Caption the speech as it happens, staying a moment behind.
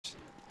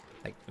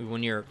Like,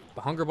 when your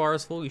hunger bar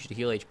is full, you should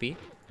heal HP.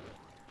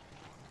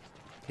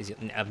 Because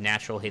of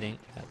natural hitting,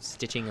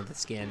 stitching of the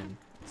skin and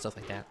stuff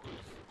like that.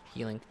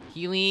 Healing.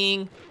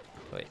 Healing!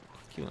 Wait,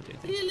 he won't do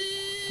anything.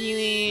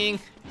 Healing!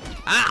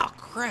 Ow,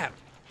 crap!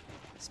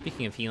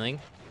 Speaking of healing.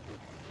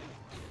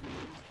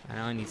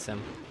 Now I need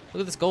some.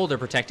 Look at this gold they're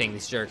protecting,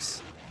 these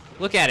jerks.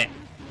 Look at it.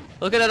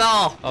 Look at it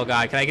all. Oh,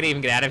 God, can I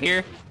even get out of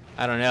here?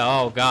 I don't know.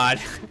 Oh, God.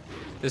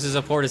 This is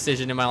a poor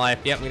decision in my life.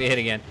 Yep, I'm gonna hit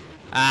again.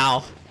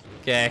 Ow.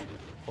 Okay.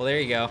 Well, there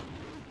you go.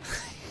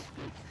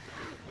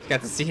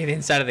 Got to see the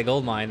inside of the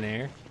gold mine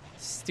there.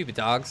 Stupid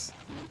dogs.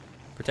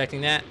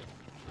 Protecting that.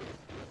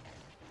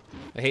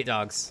 I hate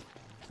dogs.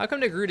 How come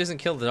the Gru doesn't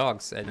kill the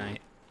dogs at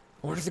night?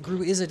 Or if the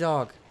Gru is a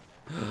dog?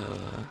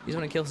 He's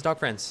want to kill his dog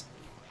friends.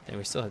 And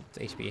we still have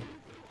HP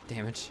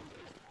damage.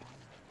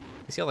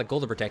 You see all the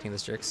gold are protecting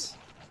this jerks.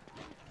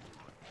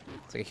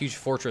 It's like a huge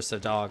fortress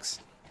of dogs.